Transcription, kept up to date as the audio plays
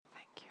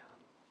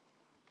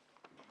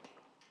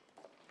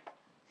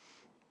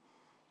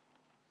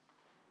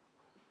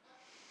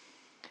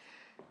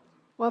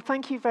Well,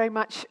 thank you very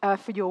much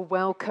for your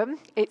welcome.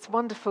 It's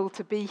wonderful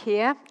to be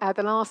here.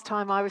 The last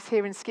time I was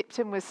here in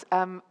Skipton was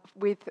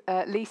with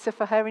Lisa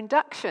for her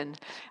induction.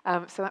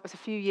 So that was a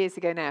few years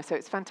ago now. So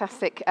it's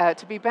fantastic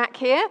to be back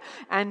here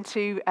and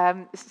to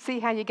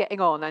see how you're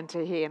getting on and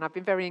to hear. And I've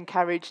been very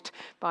encouraged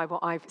by what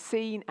I've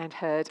seen and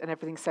heard and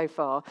everything so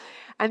far.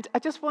 And I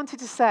just wanted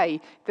to say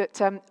that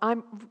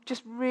I'm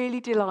just really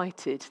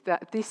delighted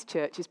that this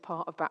church is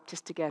part of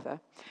Baptist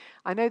Together.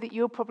 I know that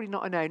you're probably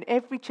not known.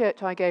 Every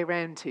church I go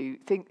round to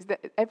thinks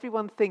that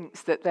everyone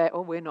thinks that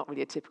we're not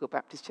really a typical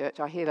Baptist church.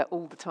 I hear that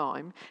all the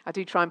time. I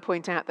do try and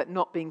point out that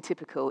not being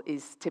typical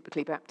is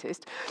typically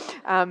Baptist.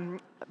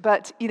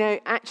 But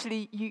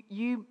actually,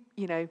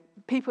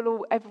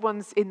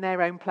 everyone's in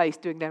their own place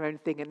doing their own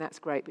thing, and that's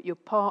great. But you're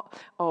part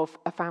of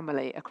a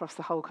family across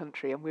the whole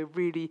country, and we're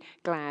really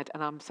glad,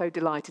 and I'm so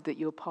delighted that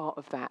you're part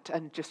of that,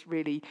 and just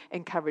really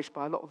encouraged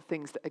by a lot of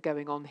things that are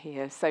going on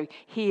here. So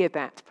hear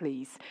that,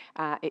 please.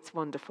 It's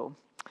wonderful.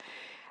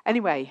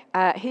 Anyway,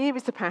 here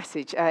is the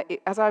passage.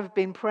 As I've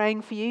been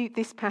praying for you,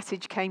 this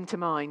passage came to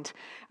mind.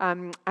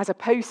 As a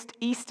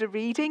post-Easter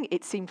reading,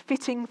 it seemed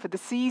fitting for the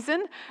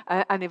season,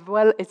 and as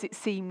well as it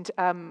seemed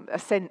a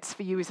sense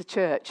for you as a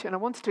church. And I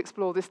wanted to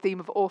explore this theme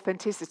of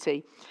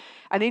authenticity.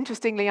 And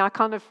interestingly, I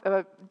kind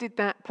of did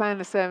that,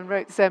 planned a sermon,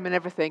 wrote the sermon and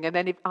everything, and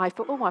then I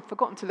thought, I've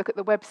forgotten to look at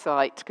the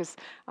website, because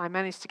I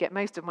managed to get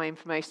most of my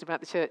information about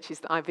the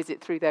churches that I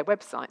visit through their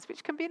websites,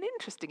 which can be an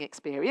interesting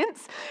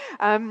experience.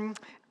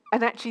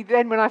 And actually,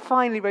 then when I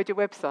finally read your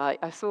website,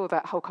 I saw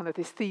that whole kind of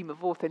this theme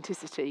of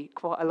authenticity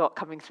quite a lot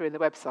coming through in the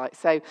website.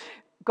 So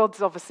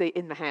God's obviously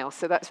in the house,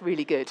 so that's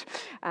really good.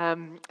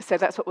 So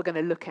that's what we're going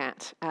to look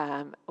at,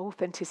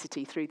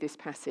 authenticity through this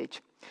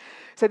passage.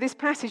 So this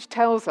passage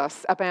tells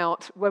us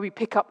about where we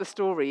pick up the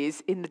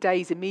stories in the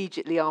days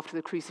immediately after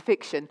the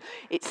crucifixion.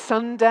 It's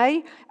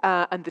Sunday,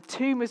 and the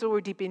tomb has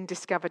already been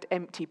discovered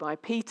empty by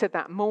Peter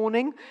that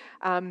morning.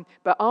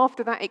 But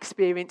after that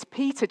experience,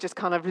 Peter just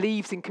kind of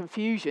leaves in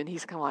confusion.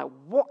 He's kind of like,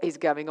 what is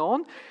going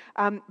on?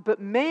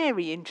 But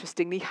Mary,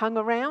 interestingly, hung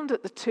around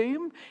at the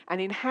tomb, and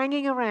in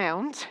hanging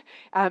around,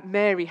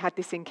 Mary had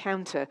this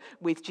encounter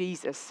with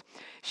Jesus.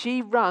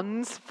 She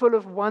runs full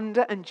of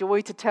wonder and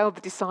joy to tell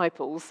the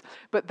disciples,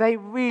 but they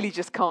really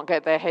just can't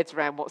get their heads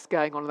around what's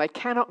going on. They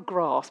cannot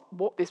grasp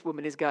what this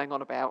woman is going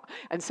on about.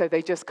 And so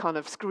they just kind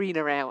of screen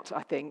her out,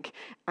 I think.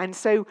 And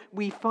so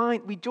we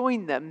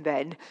join them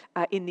then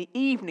in the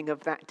evening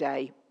of that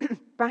day,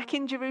 back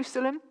in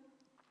Jerusalem,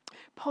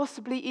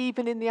 possibly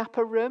even in the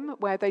upper room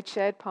where they'd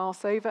shared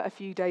Passover a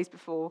few days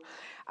before.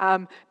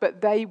 But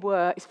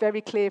it's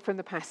very clear from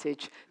the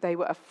passage, they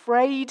were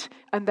afraid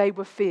and they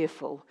were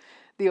fearful.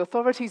 The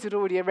authorities had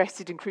already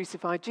arrested and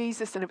crucified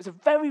Jesus, and it was a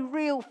very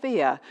real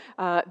fear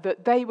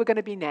that they were going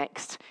to be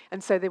next.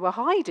 And so they were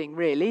hiding,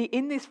 really,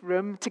 in this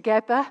room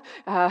together,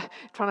 trying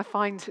to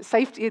find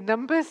safety in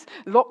numbers,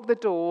 lock the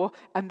door,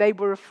 and they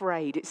were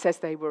afraid. It says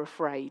they were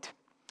afraid.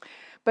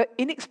 But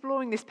in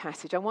exploring this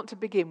passage, I want to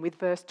begin with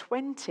verse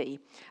 20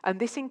 and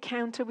this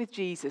encounter with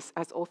Jesus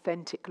as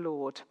authentic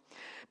Lord.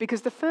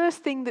 Because the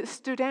first thing that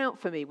stood out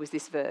for me was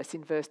this verse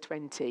in verse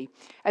 20.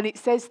 And it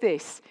says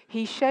this,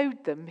 he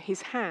showed them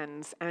his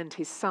hands and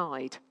his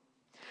side.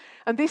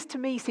 And this to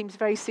me seems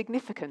very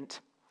significant.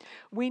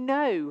 We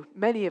know,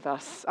 many of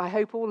us, I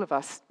hope all of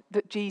us,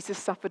 that Jesus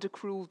suffered a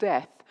cruel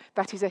death.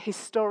 That is a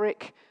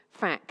historic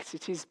fact.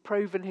 It is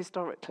proven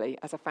historically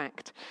as a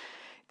fact.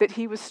 That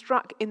he was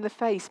struck in the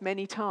face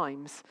many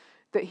times,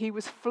 that he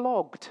was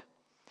flogged.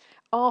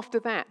 After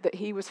that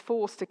he was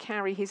forced to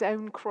carry his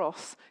own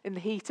cross in the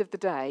heat of the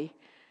day,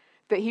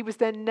 that he was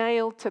then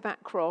nailed to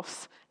that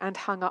cross and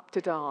hung up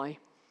to die.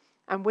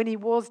 And when he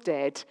was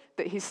dead,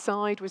 that his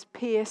side was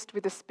pierced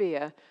with a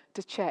spear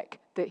to check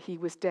that he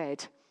was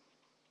dead.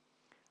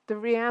 The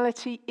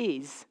reality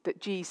is that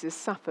Jesus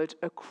suffered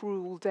a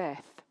cruel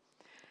death.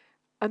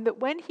 And that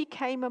when he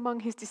came among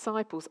his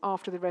disciples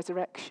after the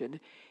resurrection,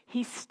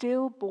 he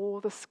still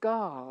bore the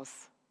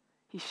scars.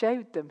 He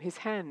showed them his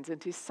hands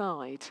and his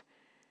side.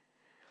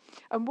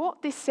 And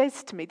what this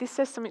says to me, this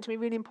says something to me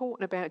really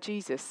important about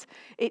Jesus.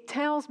 It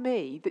tells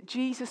me that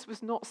Jesus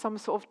was not some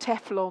sort of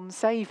Teflon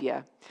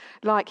saviour.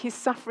 Like his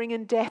suffering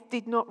and death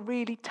did not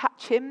really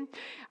touch him.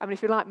 I mean,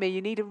 if you're like me,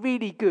 you need a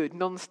really good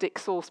non-stick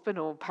saucepan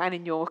or pan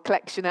in your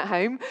collection at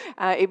home.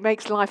 It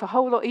makes life a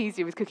whole lot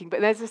easier with cooking. But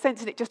there's a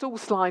sense that it just all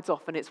slides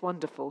off and it's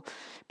wonderful.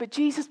 But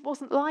Jesus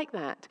wasn't like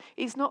that.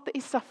 It's not that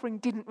his suffering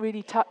didn't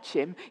really touch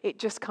him. It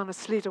just kind of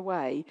slid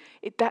away.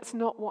 That's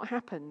not what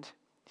happened.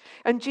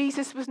 And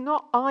Jesus was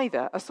not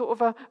either a sort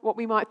of what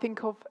we might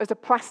think of as a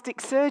plastic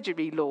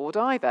surgery Lord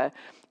either.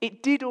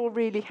 It did all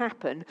really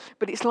happen,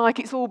 but it's like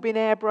it's all been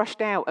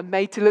airbrushed out and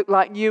made to look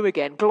like new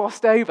again,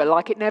 glossed over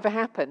like it never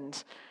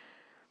happened.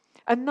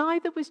 And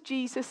neither was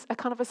Jesus a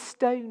kind of a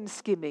stone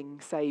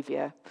skimming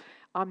saviour.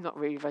 I'm not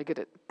really very good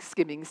at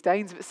skimming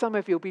stones, but some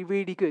of you will be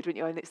really good, won't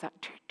you? And it's that,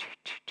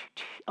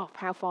 off,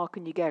 how far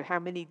can you go? How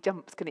many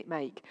jumps can it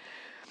make?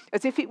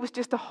 as if it was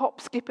just a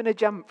hop, skip and a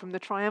jump from the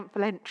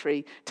triumphal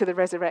entry to the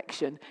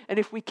resurrection. And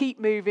if we keep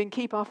moving,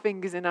 keep our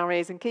fingers in our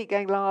ears and keep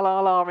going la, la,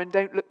 la and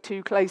don't look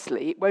too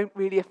closely, it won't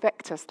really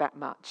affect us that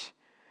much.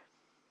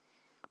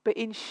 But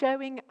in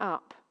showing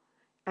up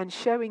and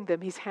showing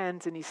them his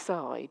hands and his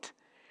side,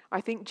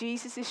 I think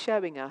Jesus is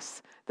showing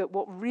us that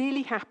what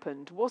really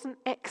happened wasn't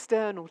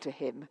external to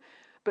him,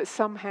 but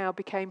somehow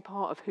became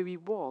part of who he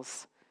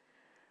was.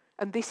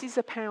 And this is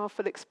a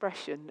powerful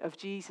expression of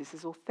Jesus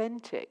as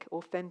authentic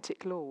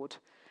Lord.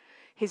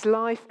 His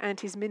life and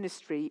his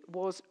ministry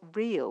was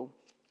real.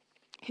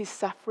 His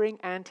suffering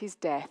and his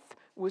death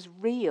was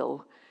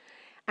real.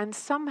 And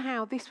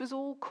somehow this was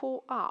all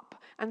caught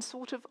up and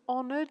sort of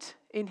honoured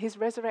in his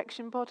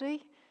resurrection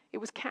body. It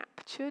was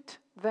captured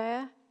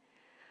there.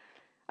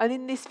 And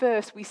in this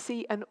verse we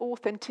see an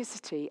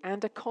authenticity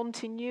and a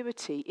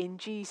continuity in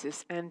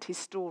Jesus and his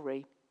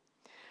story.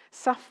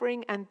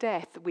 Suffering and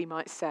death, we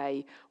might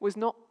say, was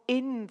not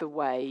in the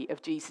way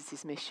of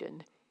Jesus'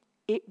 mission.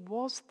 It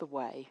was the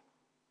way.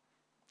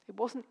 It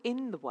wasn't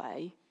in the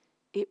way,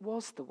 it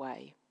was the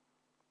way.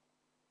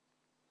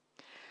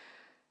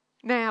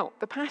 Now,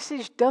 the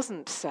passage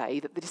doesn't say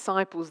that the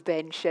disciples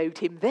then showed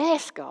him their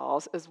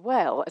scars as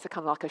well, as a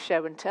kind of like a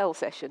show and tell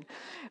session.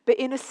 But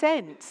in a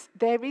sense,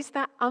 there is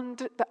the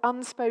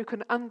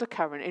unspoken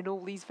undercurrent in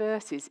all these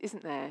verses,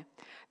 isn't there?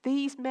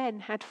 These men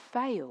had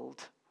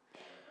failed.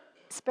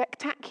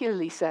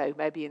 Spectacularly so,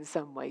 maybe in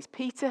some ways.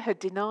 Peter had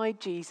denied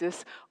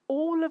Jesus.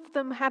 All of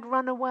them had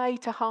run away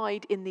to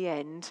hide in the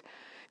end.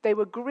 They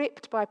were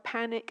gripped by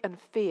panic and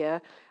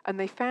fear, and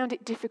they found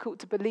it difficult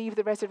to believe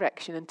the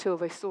resurrection until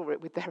they saw it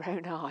with their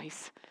own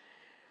eyes.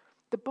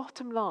 The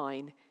bottom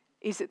line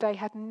is that they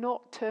had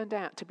not turned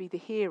out to be the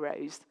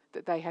heroes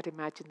that they had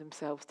imagined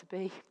themselves to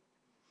be.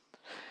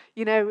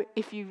 You know,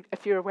 if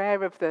you're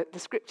aware of the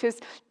scriptures,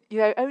 you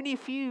know, only a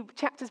few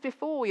chapters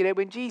before, you know,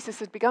 when Jesus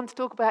had begun to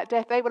talk about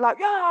death, they were like,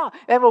 yeah,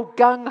 they were all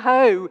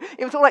gung-ho.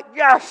 It was all like,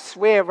 yes,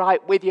 we're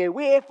right with you.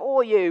 We're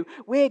for you.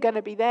 We're going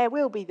to be there.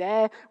 We'll be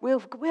there. We'll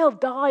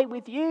die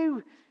with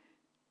you.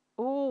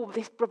 Oh,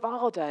 this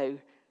bravado.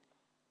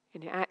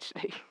 And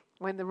actually,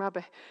 when the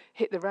rubber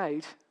hit the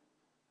road,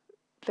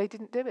 they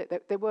didn't do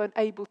it. They weren't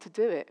able to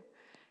do it.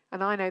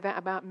 And I know that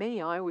about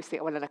me. I always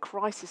think, well, in a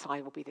crisis,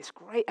 I will be this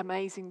great,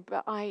 amazing,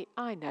 but I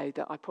know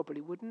that I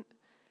probably wouldn't.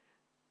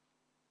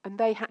 And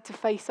they had to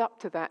face up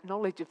to that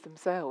knowledge of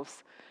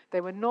themselves.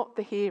 They were not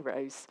the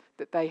heroes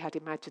that they had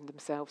imagined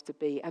themselves to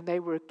be, and they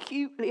were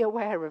acutely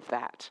aware of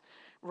that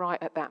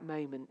right at that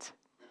moment.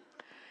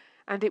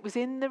 And it was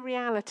in the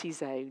reality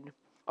zone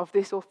of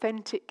this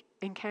authentic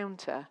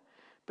encounter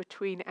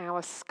between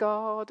our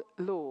scarred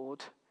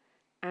Lord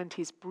and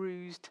his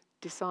bruised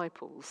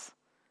disciples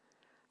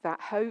that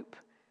hope,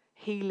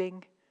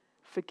 healing,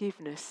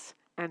 forgiveness,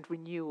 and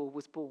renewal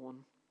was born.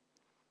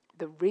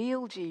 The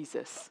real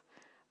Jesus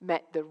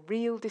met the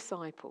real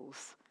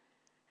disciples,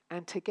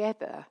 and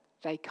together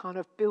they kind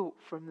of built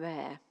from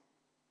there.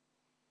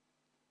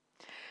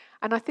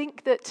 And I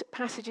think that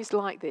passages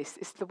like this,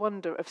 it's the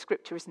wonder of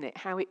Scripture, isn't it?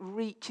 How it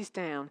reaches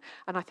down.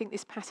 And I think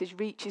this passage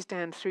reaches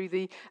down through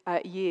the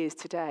years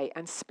today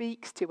and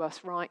speaks to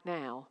us right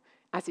now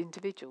as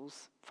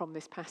individuals from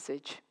this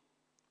passage.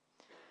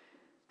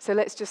 So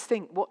let's just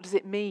think, what does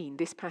it mean,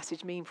 this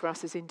passage mean for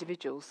us as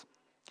individuals?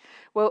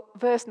 Well,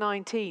 verse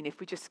 19, if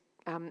we just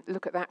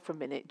look at that for a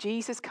minute.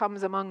 Jesus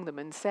comes among them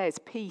and says,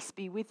 peace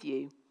be with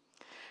you.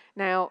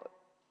 Now,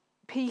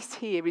 peace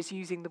here is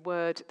using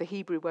the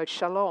Hebrew word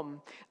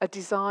shalom, a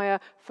desire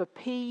for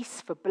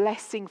peace, for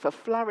blessing, for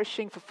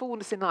flourishing, for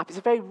fullness in life. It's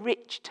a very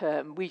rich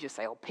term. We just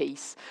say, oh,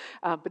 peace.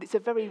 But it's a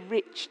very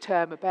rich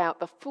term about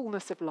the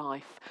fullness of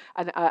life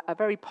and a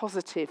very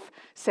positive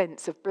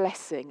sense of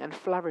blessing and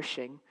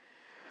flourishing.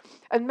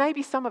 And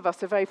maybe some of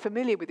us are very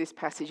familiar with this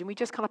passage and we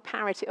just kind of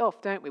parrot it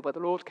off, don't we? Well, the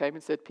Lord came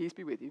and said, peace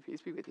be with you,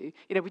 peace be with you.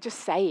 You know, we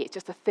just say it, it's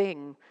just a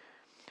thing.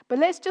 But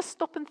let's just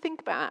stop and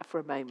think about that for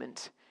a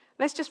moment.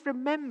 Let's just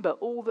remember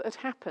all that had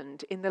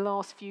happened in the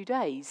last few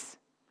days.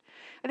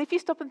 And if you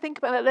stop and think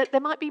about it,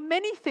 there might be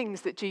many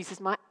things that Jesus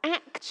might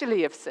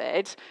actually have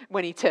said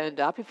when he turned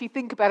up. If you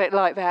think about it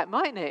like that,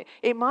 mightn't it?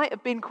 It might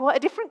have been quite a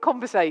different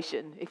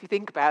conversation if you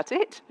think about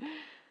it.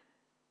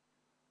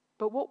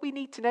 But what we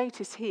need to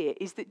notice here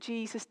is that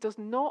Jesus does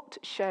not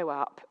show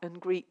up and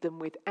greet them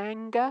with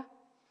anger.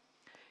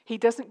 He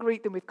doesn't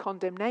greet them with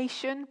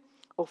condemnation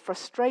or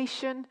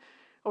frustration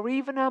or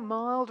even a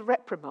mild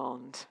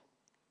reprimand.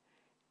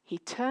 He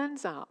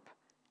turns up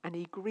and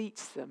he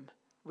greets them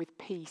with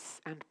peace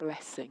and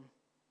blessing.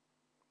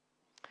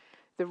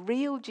 The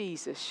real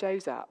Jesus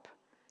shows up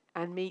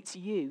and meets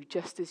you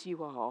just as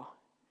you are,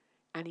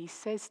 and he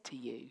says to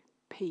you,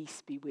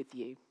 peace be with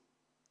you.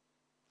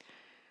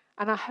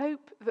 And I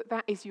hope that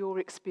that is your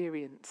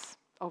experience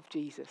of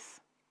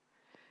Jesus.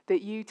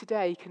 That you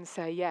today can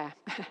say, yeah,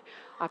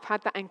 I've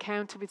had that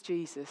encounter with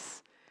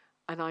Jesus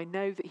and I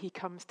know that he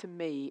comes to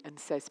me and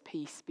says,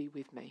 peace be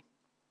with me.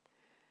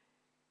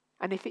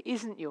 And if it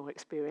isn't your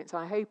experience,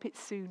 I hope it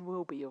soon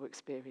will be your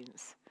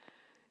experience.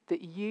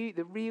 That you,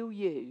 the real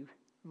you,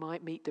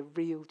 might meet the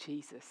real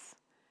Jesus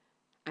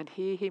and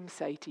hear him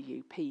say to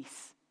you,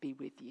 peace be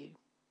with you.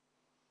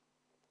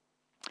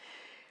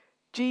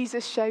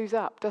 Jesus shows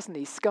up, doesn't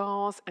he?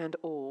 Scars and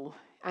all.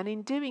 And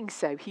in doing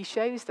so, he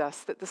shows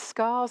us that the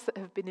scars that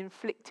have been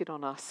inflicted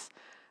on us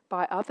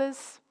by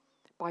others,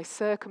 by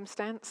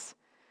circumstance,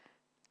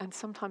 and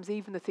sometimes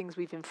even the things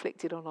we've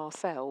inflicted on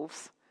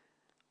ourselves,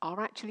 are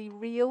actually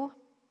real.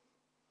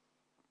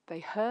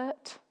 They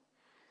hurt.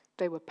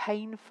 They were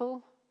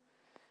painful.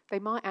 They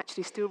might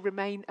actually still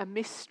remain a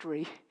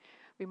mystery.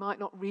 We might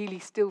not really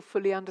still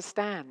fully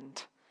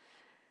understand.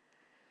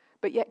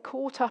 But yet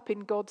caught up in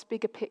God's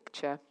bigger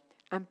picture,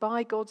 and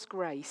by God's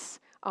grace,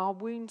 our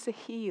wounds are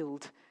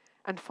healed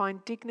and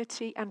find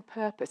dignity and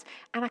purpose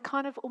and a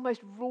kind of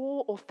almost raw,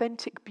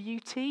 authentic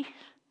beauty.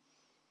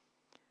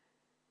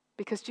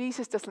 Because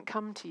Jesus doesn't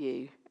come to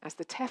you as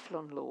the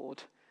Teflon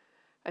Lord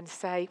and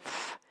say,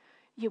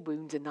 your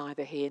wounds are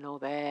neither here nor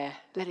there,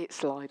 let it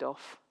slide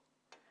off.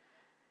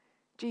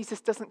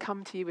 Jesus doesn't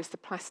come to you as the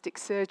plastic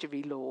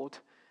surgery Lord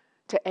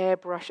to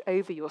airbrush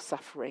over your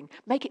suffering,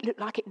 make it look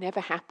like it never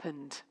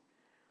happened.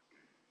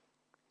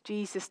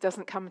 Jesus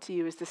doesn't come to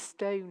you as the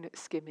stone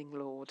skimming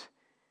Lord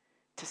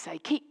to say,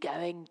 keep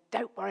going,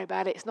 don't worry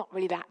about it, it's not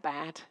really that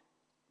bad.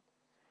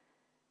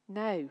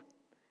 No,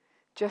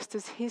 just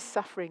as his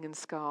suffering and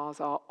scars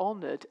are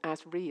honoured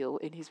as real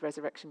in his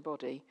resurrection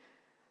body,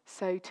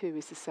 so too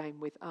is the same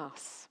with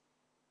us.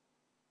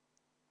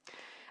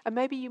 And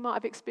maybe you might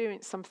have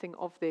experienced something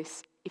of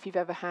this if you've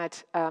ever had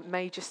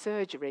major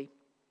surgery.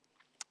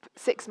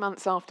 6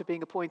 months after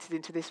being appointed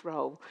into this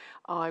role,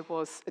 I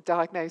was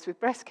diagnosed with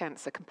breast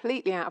cancer,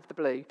 completely out of the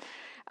blue.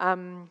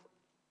 So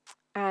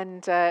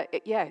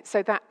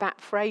that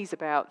phrase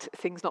about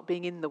things not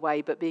being in the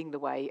way but being the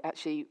way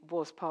actually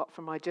was part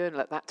from my journal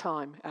at that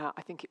time.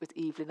 I think it was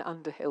Evelyn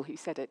Underhill who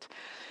said it.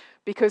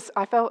 Because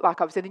I felt like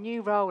I was in a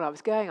new role, I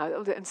was going,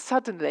 and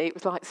suddenly it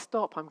was like,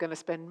 stop, I'm going to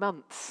spend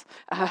months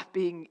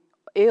being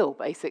ill,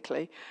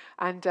 basically.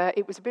 And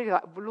it was really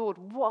like, Lord,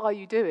 what are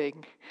you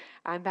doing?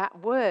 And that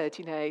word,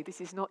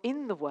 this is not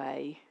in the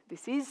way,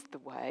 this is the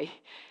way.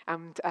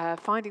 And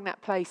finding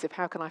that place of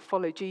how can I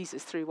follow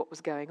Jesus through what was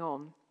going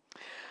on.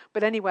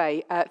 But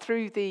anyway,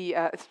 through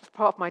as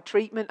part of my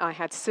treatment, I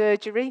had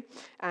surgery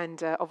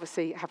and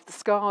obviously have the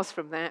scars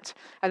from that.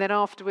 And then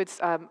afterwards,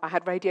 I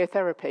had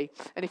radiotherapy.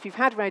 And if you've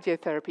had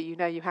radiotherapy, you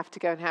know you have to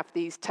go and have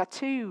these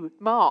tattoo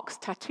marks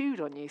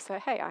tattooed on you. So,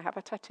 hey, I have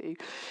a tattoo.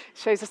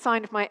 Shows a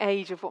sign of my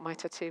age of what my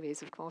tattoo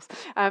is, of course.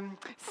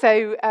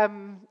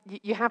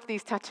 You have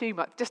these tattoo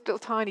marks, just little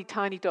tiny,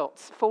 tiny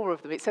dots, 4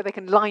 of them, so they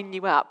can line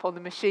you up on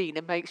the machine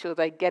and make sure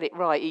they get it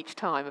right each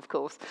time, of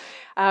course.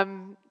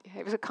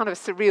 It was a kind of a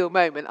surreal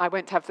moment. I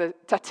went to have the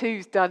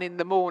tattoos done in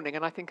the morning,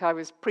 and I think I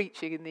was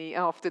preaching in the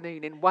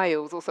afternoon in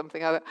Wales or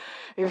something. It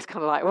was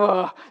kind of like,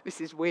 whoa,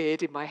 this is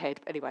weird in my head.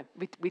 But anyway,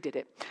 we did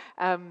it.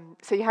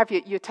 So you have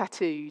your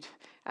tattooed,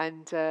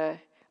 and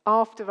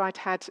after I'd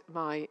had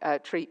my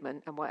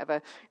treatment and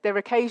whatever, there are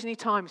occasionally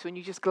times when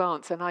you just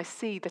glance, and I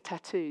see the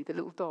tattoo, the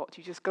little dot.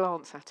 You just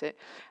glance at it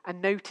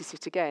and notice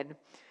it again.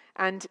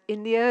 And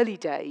in the early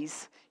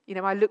days,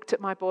 I looked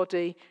at my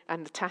body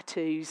and the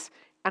tattoos,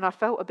 and I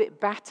felt a bit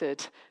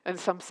battered and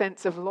some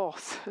sense of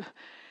loss.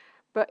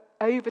 But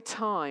over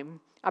time,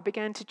 I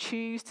began to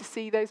choose to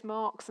see those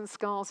marks and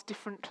scars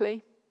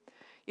differently.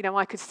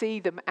 I could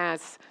see them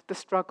as the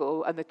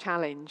struggle and the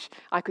challenge.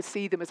 I could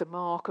see them as a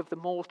mark of the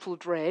mortal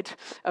dread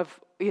of,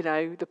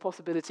 the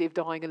possibility of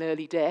dying an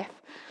early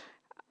death.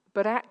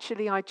 But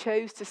actually, I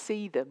chose to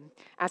see them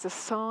as a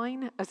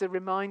sign, as a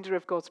reminder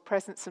of God's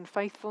presence and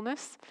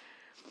faithfulness,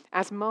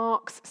 as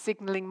marks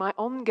signalling my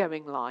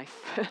ongoing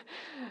life,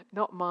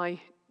 not my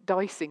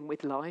dicing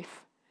with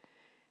life,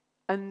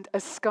 and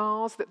as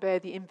scars that bear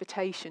the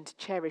invitation to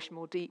cherish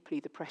more deeply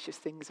the precious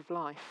things of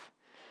life.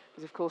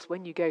 Because, of course,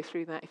 when you go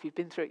through that, if you've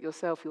been through it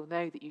yourself, you'll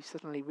know that you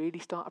suddenly really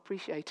start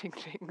appreciating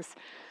things.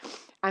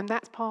 And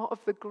that's part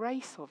of the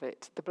grace of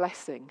it, the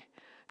blessing,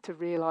 to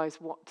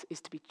realise what is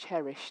to be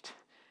cherished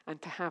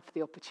and to have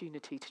the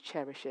opportunity to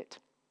cherish it.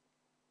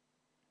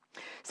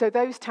 So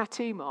those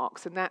tattoo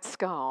marks and that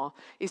scar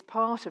is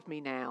part of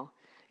me now.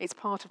 It's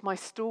part of my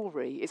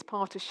story. It's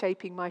part of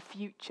shaping my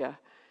future.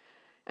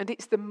 And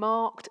it's the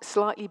marked,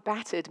 slightly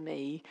battered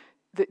me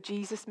that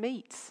Jesus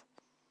meets.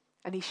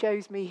 And he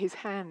shows me his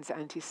hands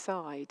and his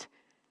side.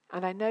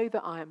 And I know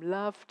that I am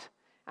loved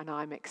and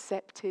I am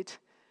accepted.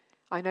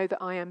 I know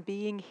that I am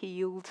being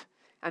healed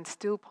and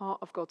still part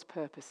of God's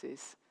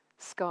purposes,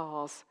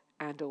 scars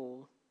and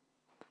all.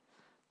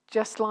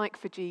 Just like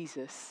for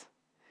Jesus,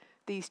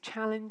 these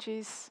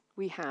challenges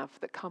we have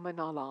that come in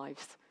our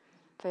lives,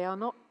 they are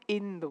not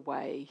in the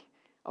way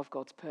of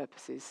God's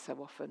purposes so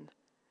often.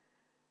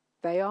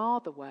 They are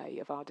the way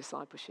of our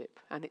discipleship,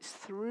 and it's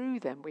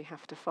through them we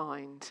have to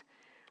find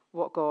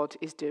what God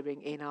is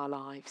doing in our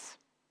lives.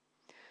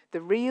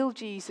 The real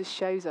Jesus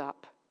shows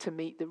up to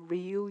meet the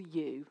real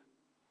you,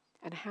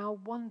 and how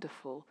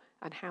wonderful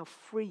and how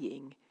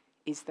freeing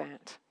is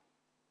that?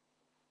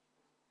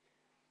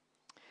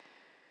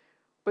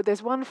 But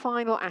there's one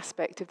final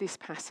aspect of this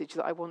passage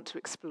that I want to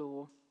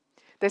explore.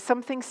 There's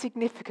something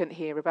significant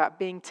here about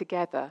being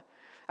together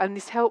And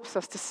this helps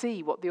us to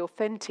see what the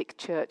authentic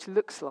church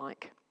looks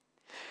like.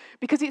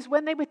 Because it's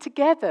when they were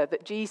together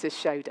that Jesus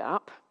showed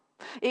up.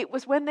 It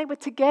was when they were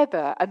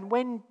together and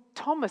when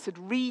Thomas had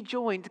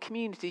rejoined the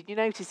community. You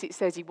notice it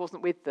says he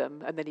wasn't with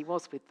them and then he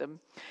was with them.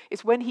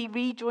 It's when he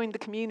rejoined the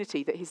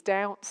community that his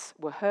doubts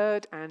were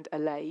heard and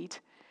allayed.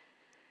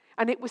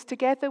 And it was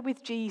together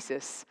with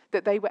Jesus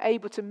that they were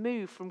able to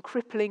move from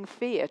crippling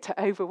fear to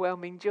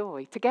overwhelming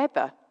joy.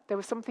 Together. There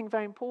was something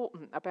very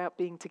important about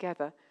being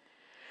together.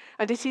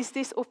 And it is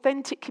this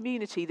authentic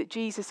community that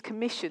Jesus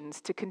commissions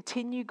to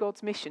continue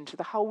God's mission to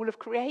the whole of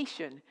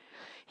creation.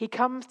 He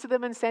comes to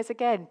them and says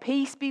again,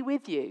 "Peace be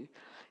with you.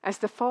 As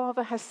the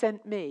Father has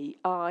sent me,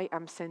 I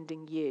am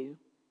sending you."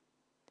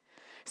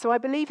 So I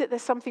believe that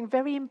there's something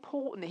very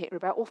important here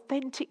about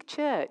authentic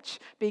church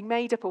being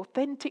made up of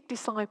authentic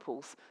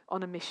disciples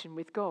on a mission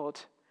with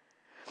God.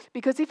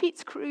 Because if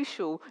it's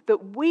crucial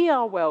that we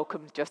are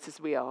welcomed just as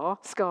we are,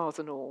 scars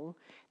and all,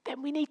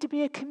 then we need to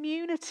be a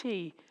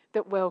community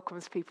that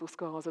welcomes people,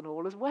 scars and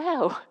all, as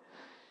well.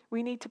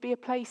 We need to be a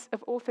place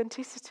of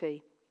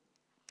authenticity.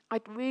 I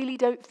really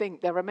don't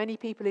think there are many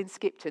people in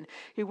Skipton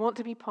who want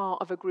to be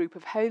part of a group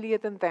of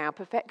holier-than-thou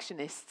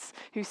perfectionists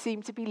who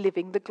seem to be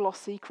living the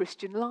glossy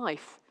Christian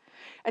life.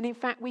 And in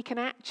fact, we can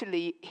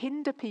actually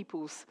hinder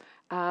people's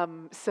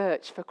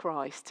search for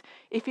Christ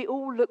if it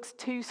all looks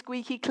too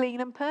squeaky clean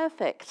and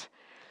perfect.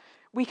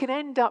 We can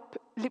end up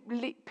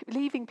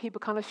leaving people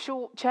kind of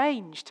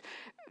shortchanged,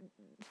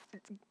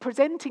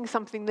 presenting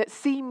something that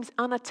seems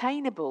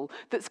unattainable,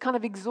 that's kind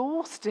of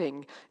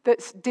exhausting,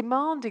 that's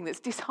demanding, that's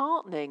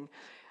disheartening.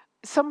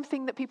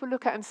 Something that people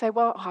look at and say,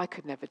 well, I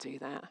could never do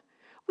that.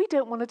 We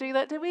don't want to do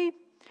that, do we?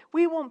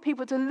 We want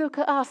people to look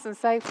at us and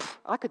say,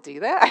 I could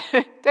do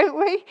that, don't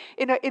we?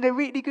 In a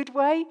really good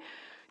way.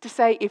 To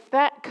say, if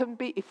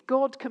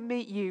God can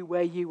meet you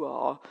where you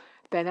are,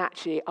 then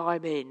actually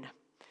I'm in.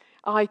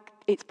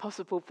 It's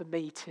possible for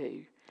me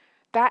too.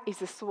 That is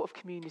the sort of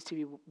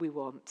community we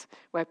want,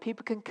 where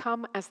people can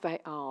come as they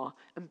are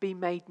and be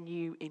made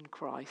new in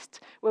Christ,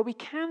 where we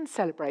can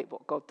celebrate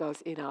what God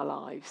does in our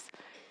lives.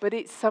 But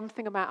it's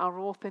something about our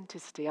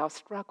authenticity, our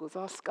struggles,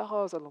 our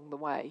scars along the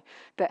way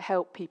that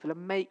help people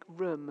and make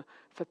room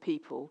for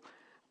people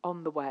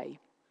on the way.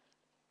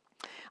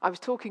 I was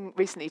talking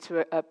recently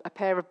to a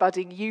pair of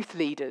budding youth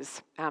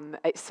leaders.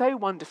 It's so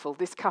wonderful.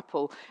 This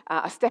couple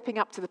are stepping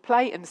up to the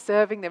plate and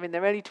serving. They're in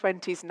their early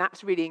 20s, and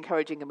that's really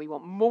encouraging, and we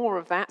want more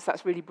of that, so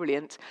that's really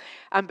brilliant.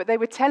 But they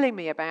were telling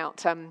me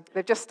about,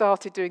 they've just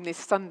started doing this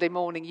Sunday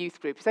morning youth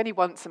group. It's only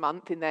once a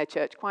month in their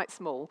church, quite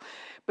small.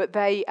 But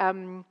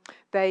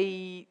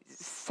they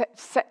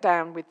sat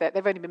down with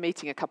they've only been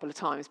meeting a couple of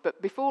times,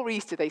 but before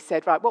Easter they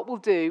said, right, what we'll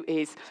do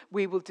is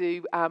we will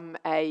do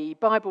a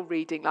Bible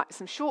reading, like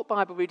some short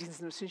Bible readings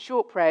and some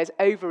short prayers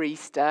over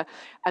Easter,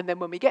 and then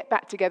when we get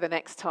back together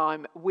next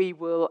time,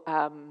 we'll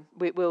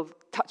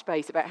touch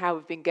base about how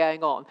we've been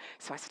going on.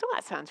 So I said,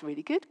 that sounds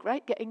really good,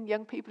 great, getting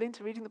young people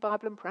into reading the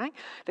Bible and praying.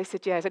 They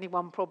said, yeah, there's only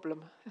one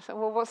problem. I said,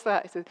 well, what's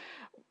that? I said,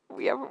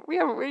 we haven't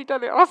really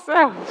done it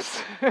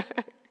ourselves.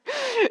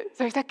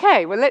 So he said,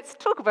 okay, well, let's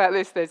talk about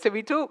this then. So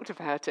we talked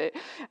about it,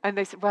 and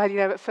they said, well,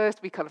 at first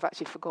we kind of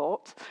actually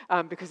forgot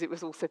because it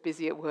was all so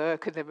busy at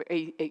work and then,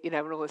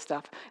 and all this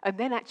stuff. And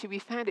then actually we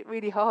found it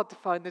really hard to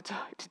find the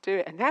time to do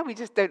it, and now we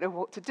just don't know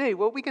what to do.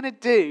 What are we going to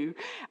do?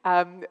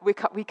 We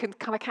can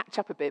kind of catch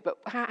up a bit, but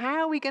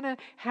how are we going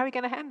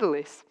to handle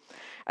this?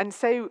 And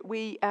so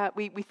we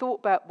thought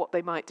about what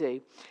they might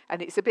do,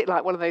 and it's a bit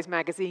like one of those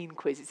magazine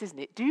quizzes, isn't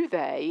it? Do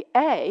they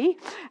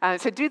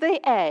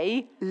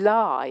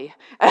lie?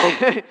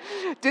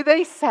 Do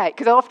they say,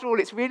 because after all,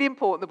 it's really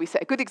important that we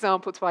set a good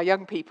example to our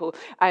young people.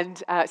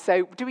 And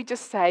so do we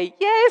just say,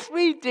 yes,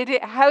 we did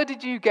it. How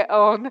did you get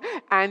on?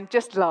 And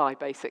just lie,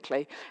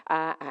 basically,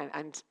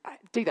 and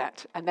do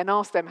that. And then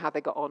ask them how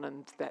they got on,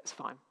 and that's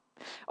fine.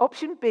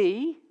 Option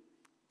B,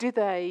 do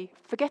they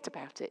forget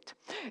about it?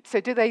 So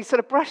do they sort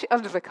of brush it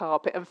under the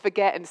carpet and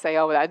forget and say,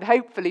 oh, and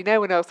hopefully no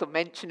one else will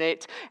mention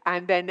it,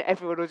 and then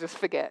everyone will just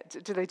forget?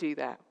 Do they do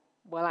that?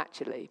 Well,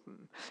 actually,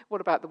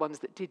 what about the ones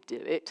that did do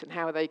it, and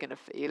how are they going to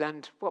feel?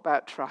 And what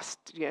about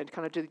trust?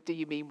 Kind of do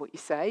you mean what you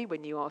say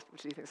when you ask?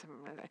 Do you think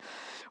something like that?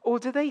 Or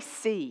do they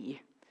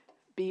see?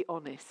 Be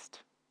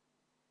honest.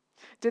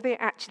 Do they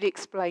actually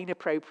explain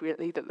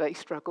appropriately that they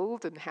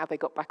struggled and how they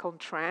got back on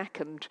track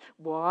and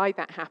why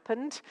that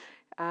happened?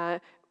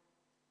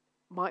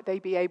 Might they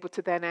be able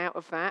to then, out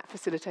of that,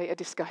 facilitate a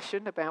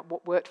discussion about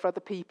what worked for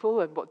other people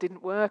and what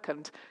didn't work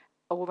and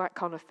all that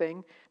kind of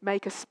thing?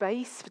 Make a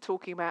space for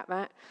talking about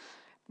that.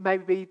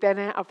 Maybe then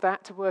out of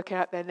that to work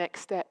out their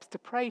next steps, to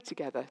pray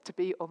together, to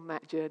be on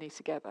that journey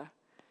together.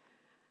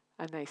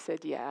 And they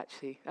said, yeah,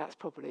 actually, that's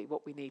probably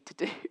what we need to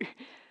do.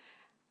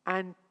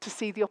 And to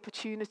see the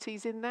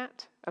opportunities in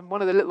that. And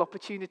one of the little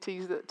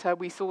opportunities that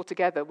we saw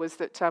together was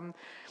that,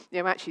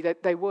 actually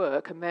they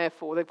work and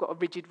therefore they've got a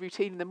rigid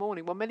routine in the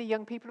morning. Well, many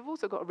young people have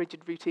also got a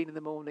rigid routine in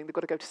the morning. They've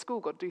got to go to school,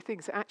 got to do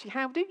things. So actually,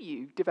 how do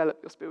you develop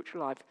your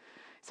spiritual life?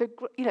 So,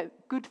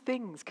 good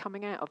things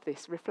coming out of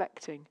this,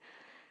 reflecting.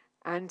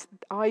 And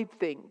I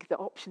think that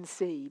option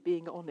C,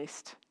 being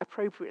honest,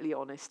 appropriately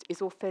honest,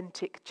 is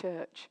authentic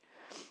church.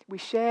 We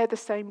share the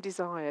same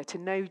desire to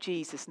know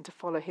Jesus and to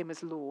follow him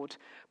as Lord,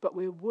 but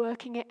we're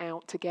working it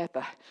out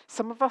together.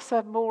 Some of us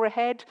are more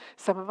ahead,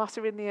 some of us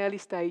are in the early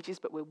stages,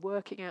 but we're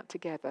working out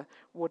together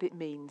what it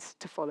means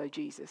to follow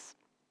Jesus.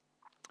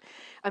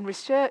 And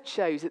research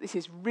shows that this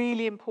is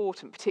really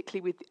important,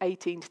 particularly with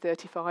 18 to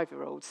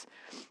 35-year-olds.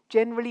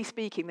 Generally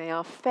speaking, they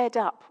are fed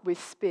up with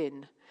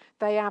spin.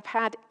 They have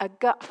had a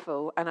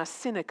gutful and are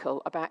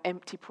cynical about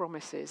empty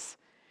promises.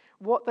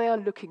 What they are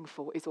looking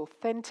for is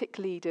authentic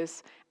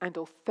leaders and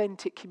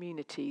authentic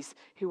communities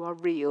who are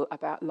real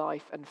about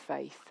life and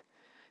faith.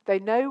 They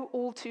know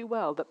all too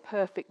well that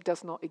perfect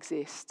does not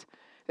exist.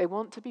 They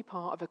want to be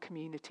part of a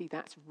community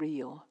that's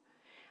real.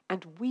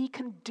 And we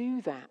can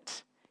do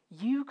that.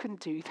 You can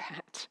do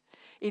that.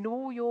 In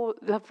all your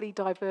lovely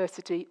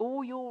diversity,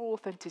 all your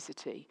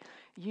authenticity,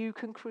 you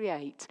can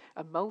create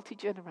a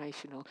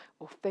multi-generational,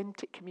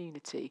 authentic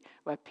community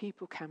where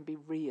people can be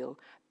real.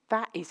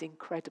 That is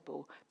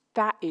incredible.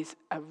 That is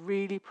a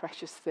really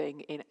precious thing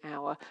in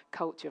our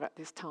culture at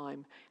this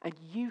time. And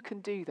you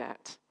can do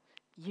that.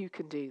 You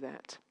can do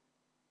that.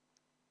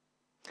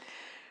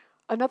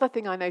 Another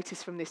thing I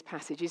notice from this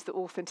passage is that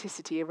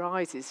authenticity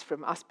arises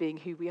from us being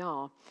who we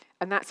are.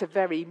 And that's a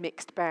very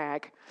mixed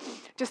bag.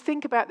 Just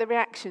think about the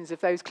reactions of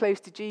those close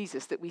to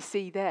Jesus that we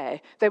see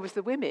there. There was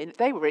the women,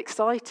 they were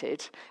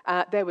excited.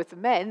 There were the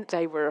men,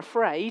 they were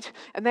afraid.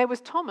 And there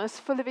was Thomas,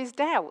 full of his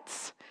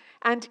doubts.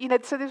 And,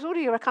 so there's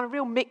already a kind of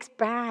real mixed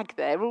bag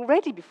there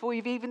already before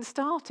you've even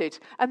started.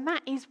 And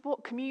that is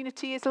what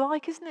community is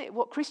like, isn't it?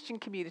 What Christian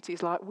community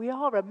is like. We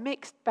are a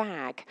mixed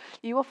bag.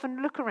 You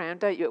often look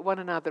around, don't you, at one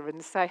another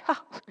and say,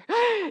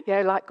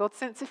 like God's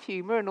sense of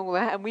humour and all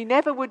that. And we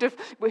never would have,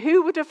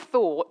 who would have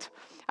thought?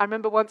 I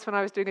remember once when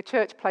I was doing a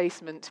church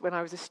placement when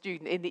I was a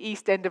student in the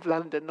East End of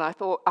London, and I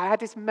thought, I had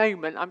this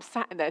moment, I'm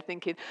sat in there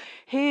thinking,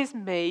 here's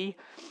me.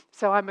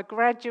 So I'm a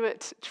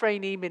graduate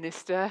trainee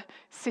minister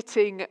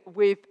sitting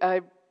with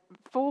a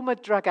former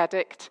drug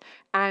addict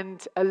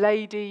and a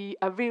lady,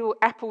 a real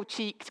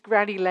apple-cheeked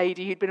granny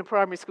lady who'd been a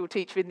primary school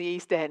teacher in the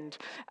East End,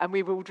 and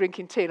we were all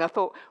drinking tea, and I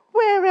thought,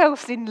 where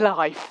else in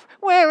life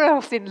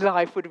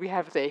would we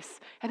have this?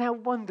 And how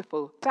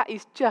wonderful. That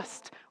is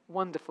just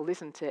wonderful,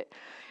 isn't it?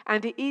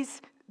 And it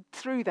is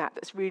through that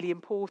that's really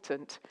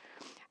important.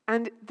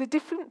 And the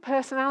different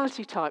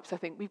personality types, I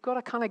think, we've got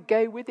to kind of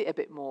go with it a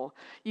bit more.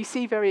 You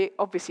see very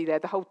obviously there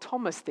the whole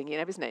Thomas thing,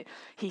 isn't it?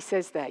 He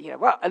says there,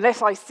 well,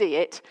 unless I see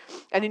it.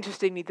 And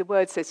interestingly, the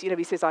word says,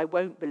 he says, I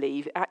won't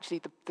believe.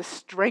 Actually, the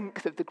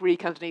strength of the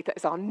Greek underneath that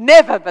is, I'll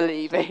never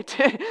believe it.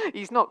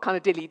 He's not kind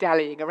of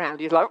dilly-dallying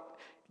around. He's like,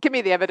 give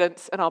me the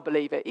evidence and I'll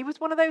believe it. He was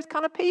one of those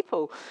kind of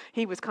people.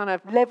 He was kind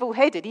of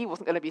level-headed. He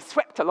wasn't going to be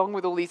swept along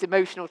with all these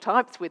emotional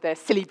types with their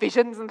silly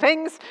visions and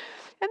things.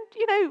 And,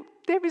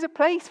 there is a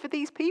place for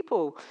these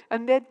people,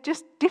 and they're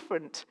just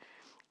different.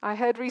 I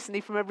heard recently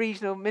from a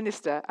regional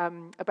minister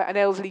about an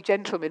elderly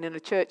gentleman in a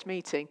church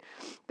meeting.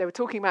 They were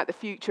talking about the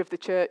future of the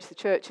church. The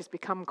church has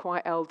become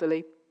quite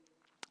elderly.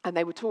 And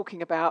they were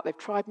talking about, they've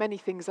tried many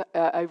things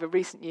over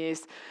recent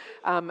years,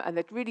 and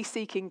they're really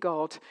seeking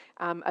God,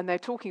 and they're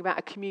talking about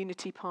a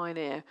community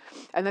pioneer.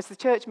 And as the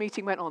church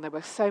meeting went on, there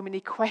were so many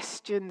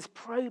questions,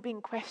 probing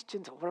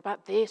questions. Oh, what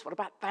about this? What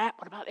about that?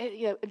 What about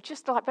it?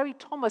 Just like very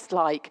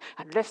Thomas-like,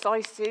 unless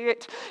I see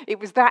it. It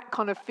was that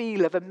kind of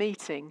feel of a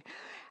meeting.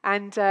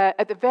 And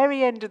at the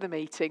very end of the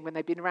meeting, when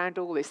they'd been around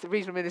all this, the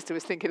regional minister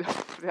was thinking,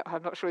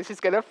 I'm not sure this is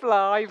going to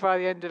fly by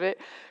the end of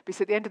it.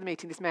 But at the end of the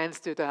meeting, this man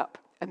stood up.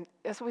 And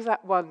there's always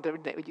that wonder,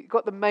 isn't it? You've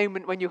got the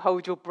moment when you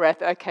hold your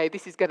breath, okay,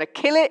 this is going to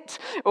kill it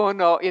or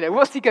not.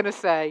 What's he going to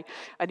say?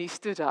 And he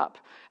stood up.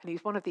 And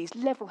he's one of these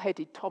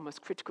level-headed Thomas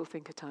critical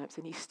thinker types.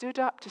 And he stood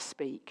up to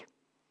speak.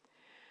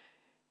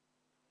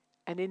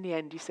 And in the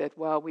end, he said,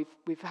 well,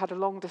 we've had a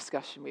long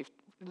discussion. We've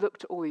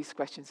looked at all these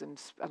questions and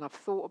I've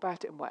thought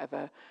about it and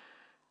whatever.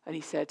 And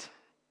he said,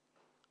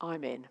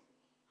 I'm in.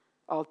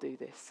 I'll do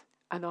this.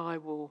 And I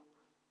will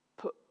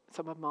put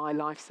some of my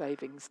life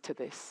savings to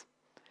this.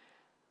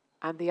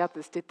 And the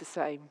others did the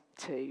same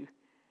too.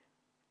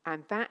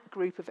 And that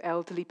group of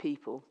elderly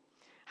people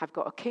have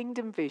got a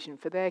kingdom vision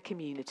for their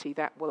community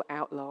that will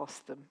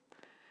outlast them.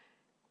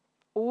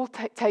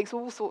 Takes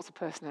all sorts of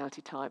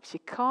personality types. You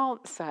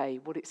can't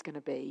say what it's going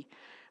to be,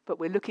 but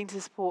we're looking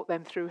to support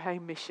them through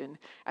Home Mission.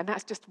 And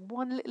that's just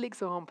one little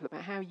example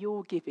about how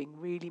your giving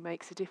really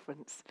makes a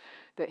difference.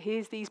 That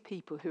here's these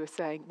people who are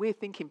saying, we're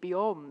thinking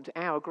beyond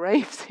our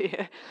graves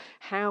here.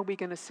 How are we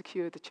going to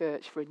secure the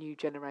church for a new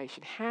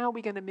generation? How are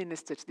we going to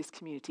minister to this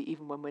community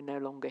even when we're no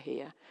longer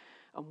here?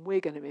 And we're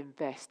going to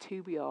invest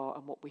who we are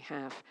and what we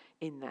have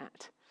in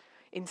that.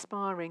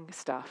 Inspiring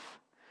stuff.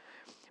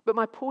 But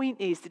my point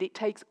is that it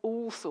takes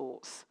all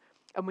sorts.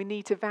 And we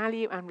need to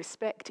value and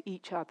respect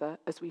each other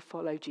as we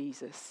follow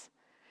Jesus.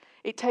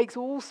 It takes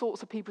all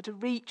sorts of people to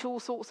reach all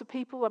sorts of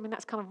people. I mean,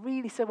 that's kind of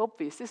really so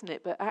obvious, isn't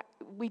it? But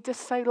we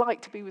just so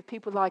like to be with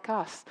people like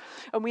us.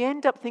 And we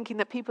end up thinking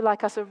that people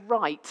like us are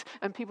right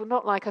and people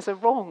not like us are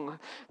wrong.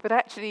 But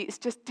actually, it's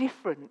just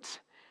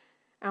different.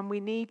 And we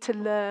need to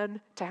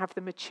learn to have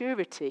the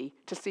maturity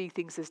to see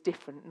things as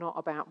different, not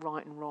about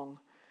right and wrong.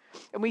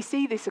 And we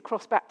see this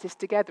across Baptists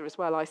together as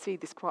well. I see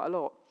this quite a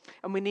lot.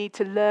 And we need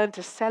to learn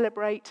to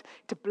celebrate,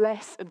 to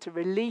bless, and to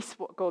release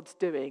what God's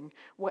doing,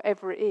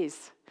 whatever it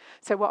is.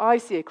 So what I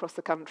see across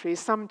the country is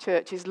some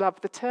churches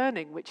love the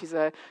turning, which is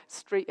a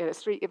street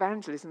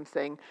evangelism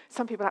thing.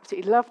 Some people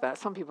absolutely love that.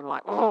 Some people are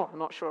like, oh, I'm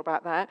not sure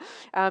about that.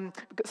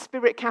 We've got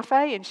Spirit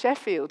Cafe in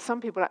Sheffield. Some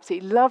people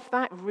absolutely love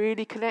that.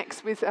 Really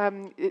connects with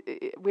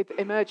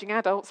emerging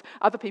adults.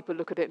 Other people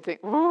look at it and think,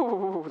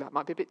 oh, that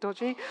might be a bit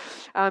dodgy.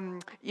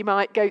 You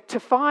might go to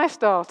Fire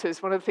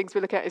Starters. One of the things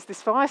we look at is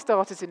this Fire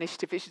Starters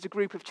initiative, which is a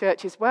group of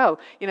churches. Well,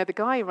 you know, the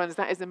guy who runs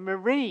that is a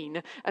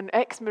Marine, an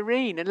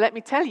ex-Marine, and let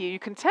me tell you, you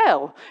can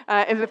tell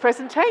in the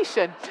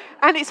presentation,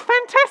 and it's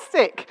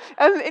fantastic.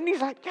 And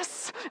he's like,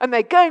 yes, and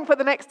they're going for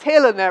the next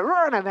hill, and they're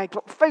running, and they've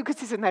got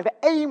focuses, and they've got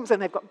aims,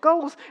 and they've got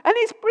goals, and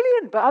it's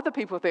brilliant. But other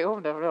people think, oh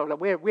no,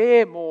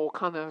 we're more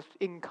kind of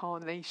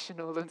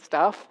incarnational and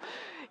stuff,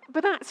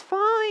 but that's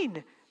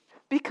fine.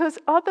 Because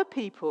other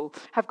people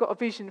have got a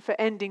vision for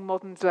ending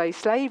modern-day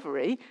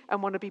slavery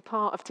and want to be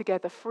part of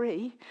Together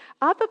Free.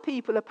 Other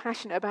people are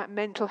passionate about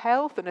mental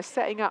health and are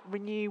setting up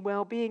Renew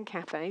Wellbeing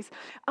cafes.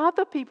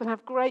 Other people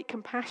have great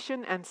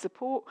compassion and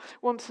support,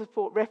 want to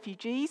support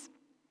refugees.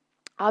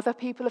 Other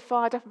people are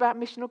fired up about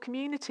missional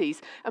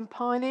communities and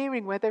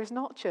pioneering where there is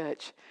not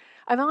church.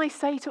 And I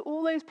say to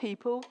all those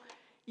people,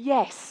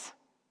 yes,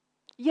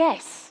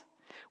 yes.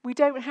 We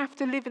don't have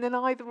to live in an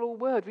either-or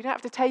world. We don't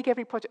have to take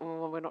every project.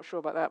 Oh, we're not sure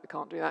about that. We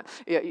can't do that.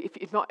 Yeah,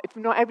 if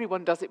not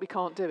everyone does it, we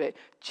can't do it.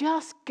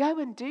 Just go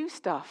and do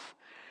stuff.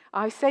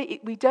 I say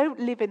we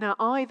don't live in an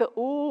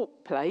either-or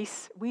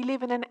place. We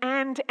live in an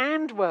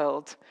and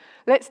world.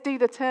 Let's do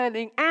the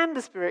turning and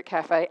the Spirit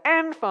Cafe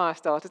and Fire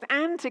Starters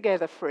and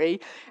Together Free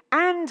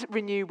and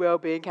Renew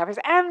Wellbeing cafes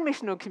and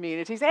missional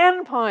communities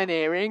and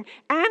pioneering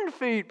and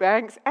food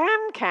banks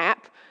and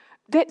CAP.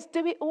 Let's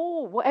do it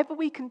all. Whatever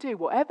we can do,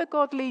 whatever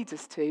God leads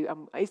us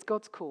to, is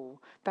God's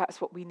call. That's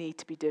what we need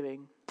to be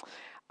doing.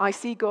 I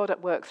see God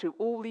at work through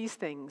all these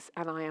things,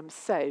 and I am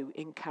so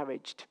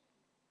encouraged.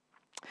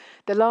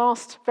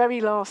 The very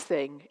last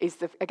thing is,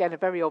 again, a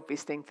very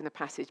obvious thing from the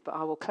passage, but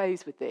I will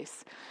close with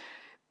this.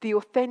 The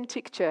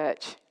authentic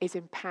church is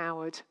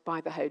empowered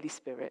by the Holy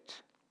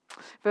Spirit.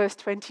 Verse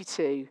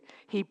 22,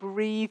 he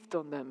breathed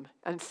on them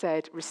and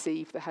said,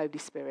 receive the Holy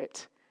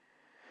Spirit.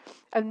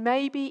 And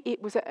maybe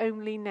it was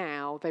only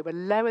now they were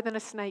lower than a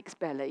snake's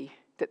belly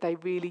that they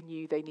really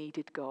knew they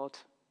needed God.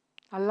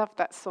 I love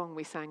that song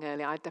we sang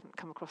earlier. I haven't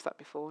come across that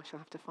before. I shall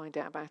have to find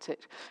out about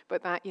it.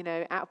 But that,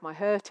 out of my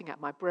hurting, out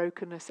of my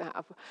brokenness, out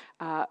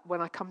of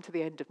when I come to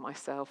the end of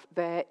myself,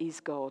 there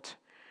is God.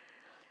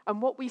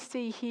 And what we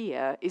see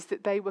here is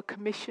that they were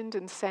commissioned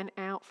and sent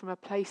out from a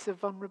place of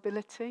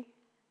vulnerability.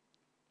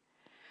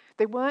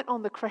 They weren't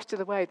on the crest of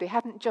the wave. They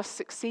hadn't just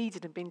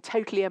succeeded and been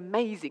totally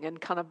amazing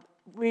and kind of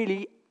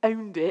really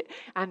owned it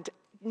and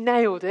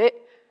nailed it.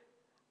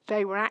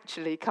 They were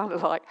actually kind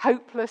of like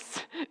hopeless,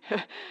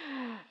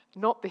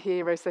 not the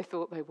heroes they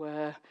thought they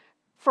were,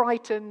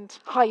 frightened,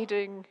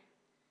 hiding.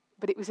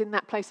 But it was in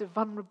that place of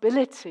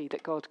vulnerability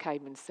that God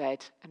came and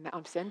said, and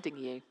I'm sending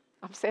you.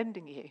 I'm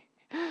sending you.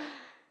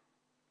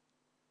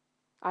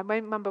 I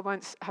remember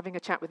once having a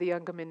chat with a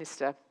younger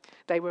minister.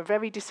 They were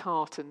very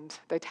disheartened.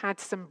 They'd had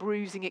some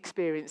bruising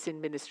experience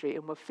in ministry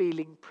and were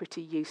feeling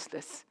pretty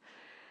useless.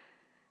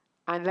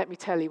 And let me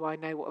tell you, I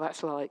know what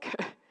that's like.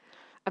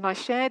 And I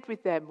shared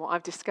with them what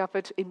I've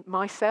discovered in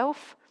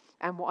myself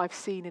and what I've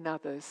seen in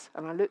others.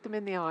 And I looked them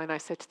in the eye and I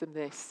said to them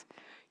this: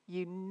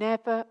 you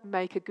never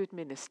make a good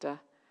minister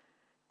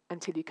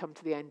until you come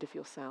to the end of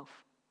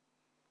yourself.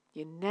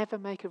 You never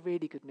make a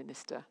really good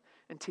minister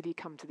until you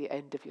come to the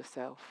end of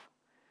yourself.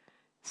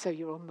 So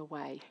you're on the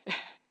way.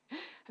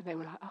 And they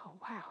were like, oh,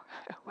 wow,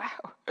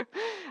 wow.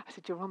 I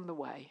said, you're on the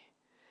way.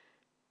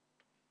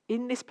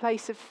 In this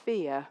place of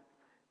fear,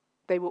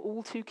 they were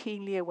all too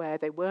keenly aware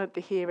they weren't the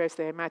heroes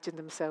they imagined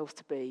themselves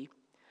to be.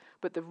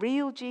 But the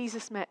real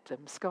Jesus met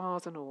them,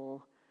 scars and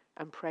all,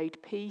 and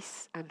prayed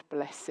peace and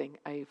blessing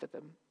over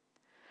them.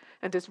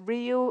 And as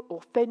real,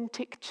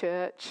 authentic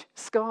church,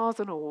 scars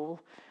and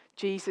all,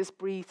 Jesus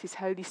breathed his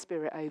Holy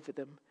Spirit over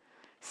them,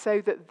 so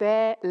that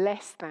their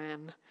less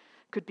than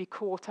could be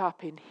caught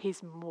up in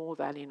his more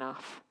than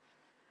enough.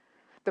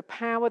 The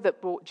power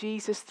that brought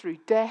Jesus through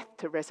death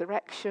to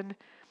resurrection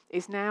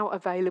is now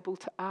available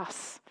to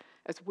us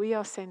as we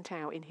are sent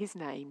out in his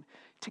name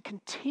to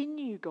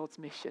continue God's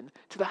mission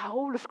to the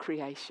whole of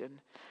creation.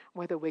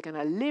 Whether we're going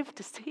to live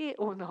to see it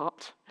or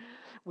not,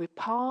 we're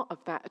part of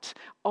that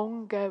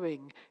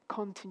ongoing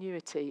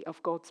continuity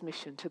of God's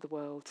mission to the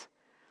world.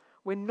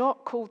 We're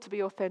not called to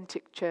be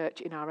authentic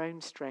church in our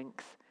own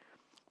strength.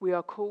 We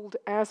are called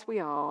as we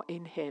are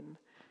in him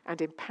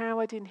and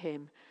empowered in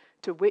him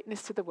to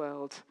witness to the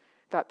world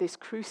that this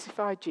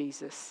crucified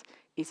Jesus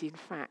is in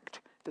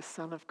fact the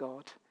Son of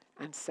God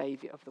and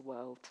Saviour of the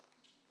world.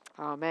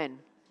 Amen.